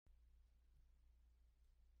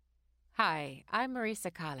Hi, I'm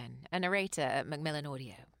Marisa Carlin, a narrator at Macmillan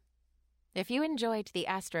Audio. If you enjoyed the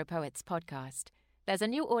Astro Poets podcast, there's a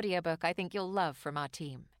new audiobook I think you'll love from our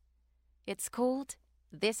team. It's called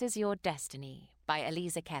This Is Your Destiny by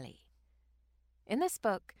Aliza Kelly. In this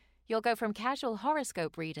book, you'll go from casual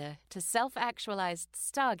horoscope reader to self-actualized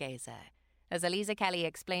stargazer, as Aliza Kelly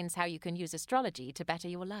explains how you can use astrology to better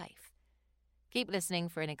your life. Keep listening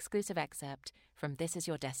for an exclusive excerpt from This Is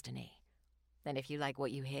Your Destiny. And if you like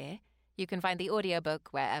what you hear, you can find the audiobook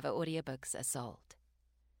wherever audiobooks are sold.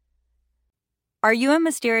 Are you a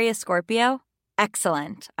mysterious Scorpio?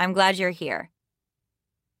 Excellent. I'm glad you're here.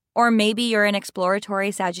 Or maybe you're an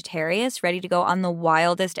exploratory Sagittarius ready to go on the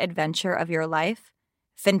wildest adventure of your life?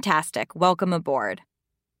 Fantastic. Welcome aboard.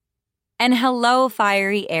 And hello,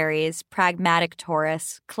 fiery Aries, pragmatic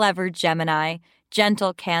Taurus, clever Gemini,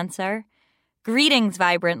 gentle Cancer. Greetings,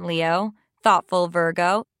 vibrant Leo, thoughtful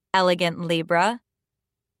Virgo, elegant Libra.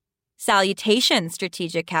 Salutations,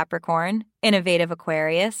 strategic Capricorn, innovative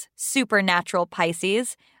Aquarius, supernatural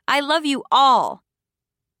Pisces. I love you all.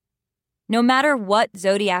 No matter what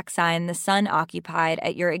zodiac sign the sun occupied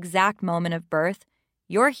at your exact moment of birth,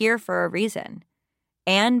 you're here for a reason.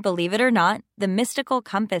 And believe it or not, the mystical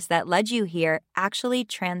compass that led you here actually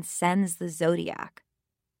transcends the zodiac.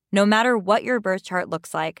 No matter what your birth chart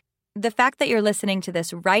looks like, the fact that you're listening to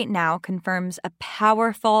this right now confirms a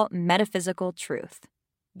powerful metaphysical truth.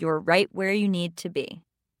 You're right where you need to be.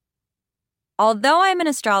 Although I'm an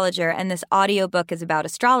astrologer and this audiobook is about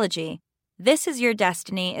astrology, This Is Your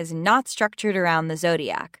Destiny is not structured around the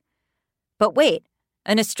zodiac. But wait,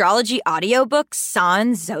 an astrology audiobook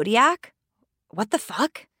sans zodiac? What the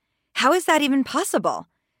fuck? How is that even possible?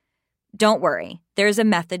 Don't worry, there's a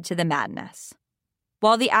method to the madness.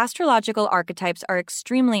 While the astrological archetypes are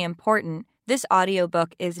extremely important, this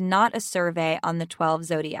audiobook is not a survey on the 12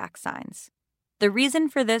 zodiac signs. The reason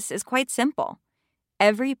for this is quite simple.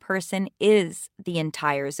 Every person is the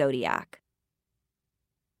entire zodiac.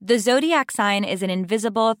 The zodiac sign is an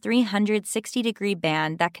invisible 360-degree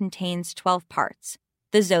band that contains 12 parts,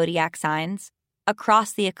 the zodiac signs,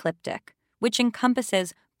 across the ecliptic, which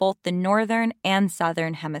encompasses both the northern and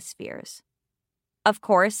southern hemispheres. Of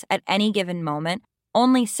course, at any given moment,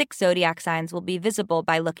 only 6 zodiac signs will be visible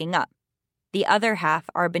by looking up. The other half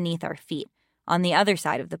are beneath our feet, on the other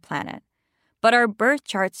side of the planet. But our birth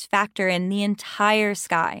charts factor in the entire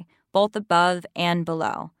sky, both above and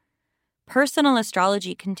below. Personal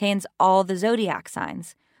astrology contains all the zodiac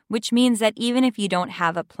signs, which means that even if you don't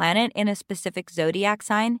have a planet in a specific zodiac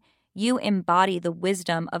sign, you embody the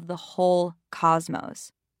wisdom of the whole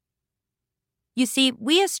cosmos. You see,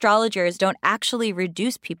 we astrologers don't actually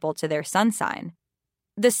reduce people to their sun sign.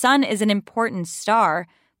 The sun is an important star,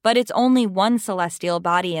 but it's only one celestial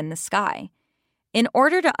body in the sky. In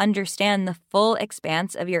order to understand the full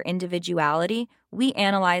expanse of your individuality, we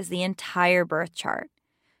analyze the entire birth chart.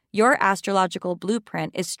 Your astrological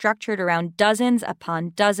blueprint is structured around dozens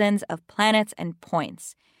upon dozens of planets and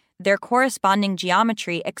points, their corresponding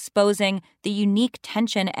geometry exposing the unique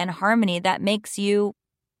tension and harmony that makes you,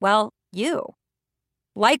 well, you.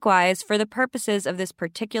 Likewise, for the purposes of this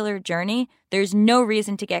particular journey, there's no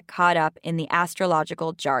reason to get caught up in the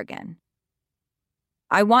astrological jargon.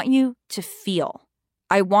 I want you to feel.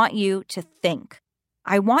 I want you to think.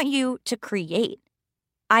 I want you to create.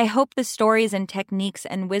 I hope the stories and techniques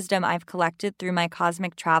and wisdom I've collected through my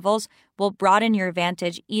cosmic travels will broaden your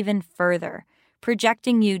vantage even further,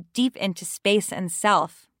 projecting you deep into space and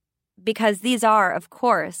self, because these are, of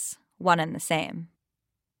course, one and the same.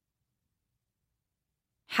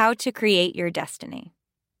 How to create your destiny.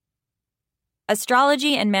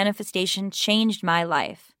 Astrology and manifestation changed my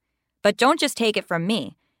life. But don't just take it from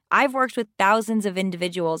me. I've worked with thousands of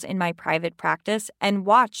individuals in my private practice and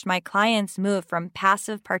watched my clients move from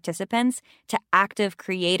passive participants to active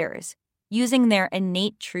creators, using their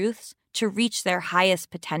innate truths to reach their highest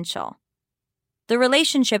potential. The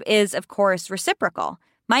relationship is, of course, reciprocal.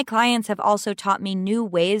 My clients have also taught me new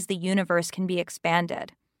ways the universe can be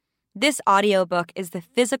expanded. This audiobook is the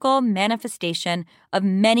physical manifestation of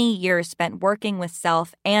many years spent working with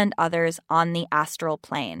self and others on the astral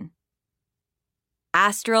plane.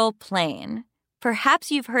 Astral plane.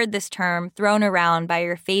 Perhaps you've heard this term thrown around by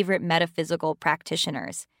your favorite metaphysical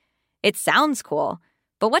practitioners. It sounds cool,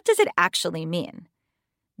 but what does it actually mean?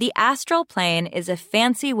 The astral plane is a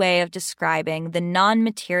fancy way of describing the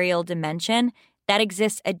non-material dimension that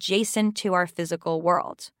exists adjacent to our physical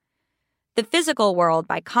world. The physical world,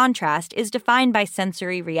 by contrast, is defined by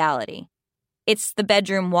sensory reality. It's the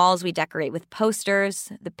bedroom walls we decorate with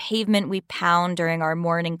posters, the pavement we pound during our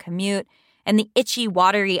morning commute, and the itchy,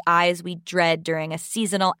 watery eyes we dread during a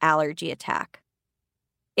seasonal allergy attack.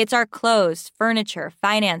 It's our clothes, furniture,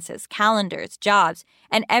 finances, calendars, jobs,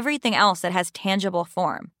 and everything else that has tangible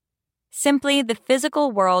form. Simply, the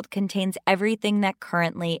physical world contains everything that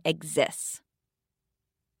currently exists.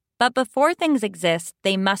 But before things exist,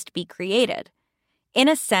 they must be created. In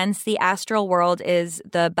a sense, the astral world is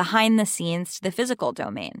the behind the scenes to the physical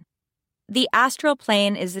domain. The astral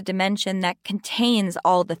plane is a dimension that contains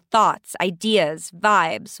all the thoughts, ideas,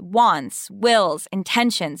 vibes, wants, wills,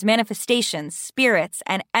 intentions, manifestations, spirits,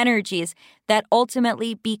 and energies that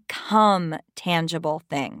ultimately become tangible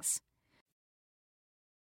things.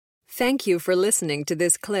 Thank you for listening to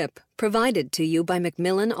this clip provided to you by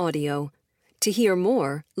Macmillan Audio. To hear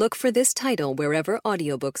more, look for this title wherever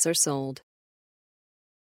audiobooks are sold.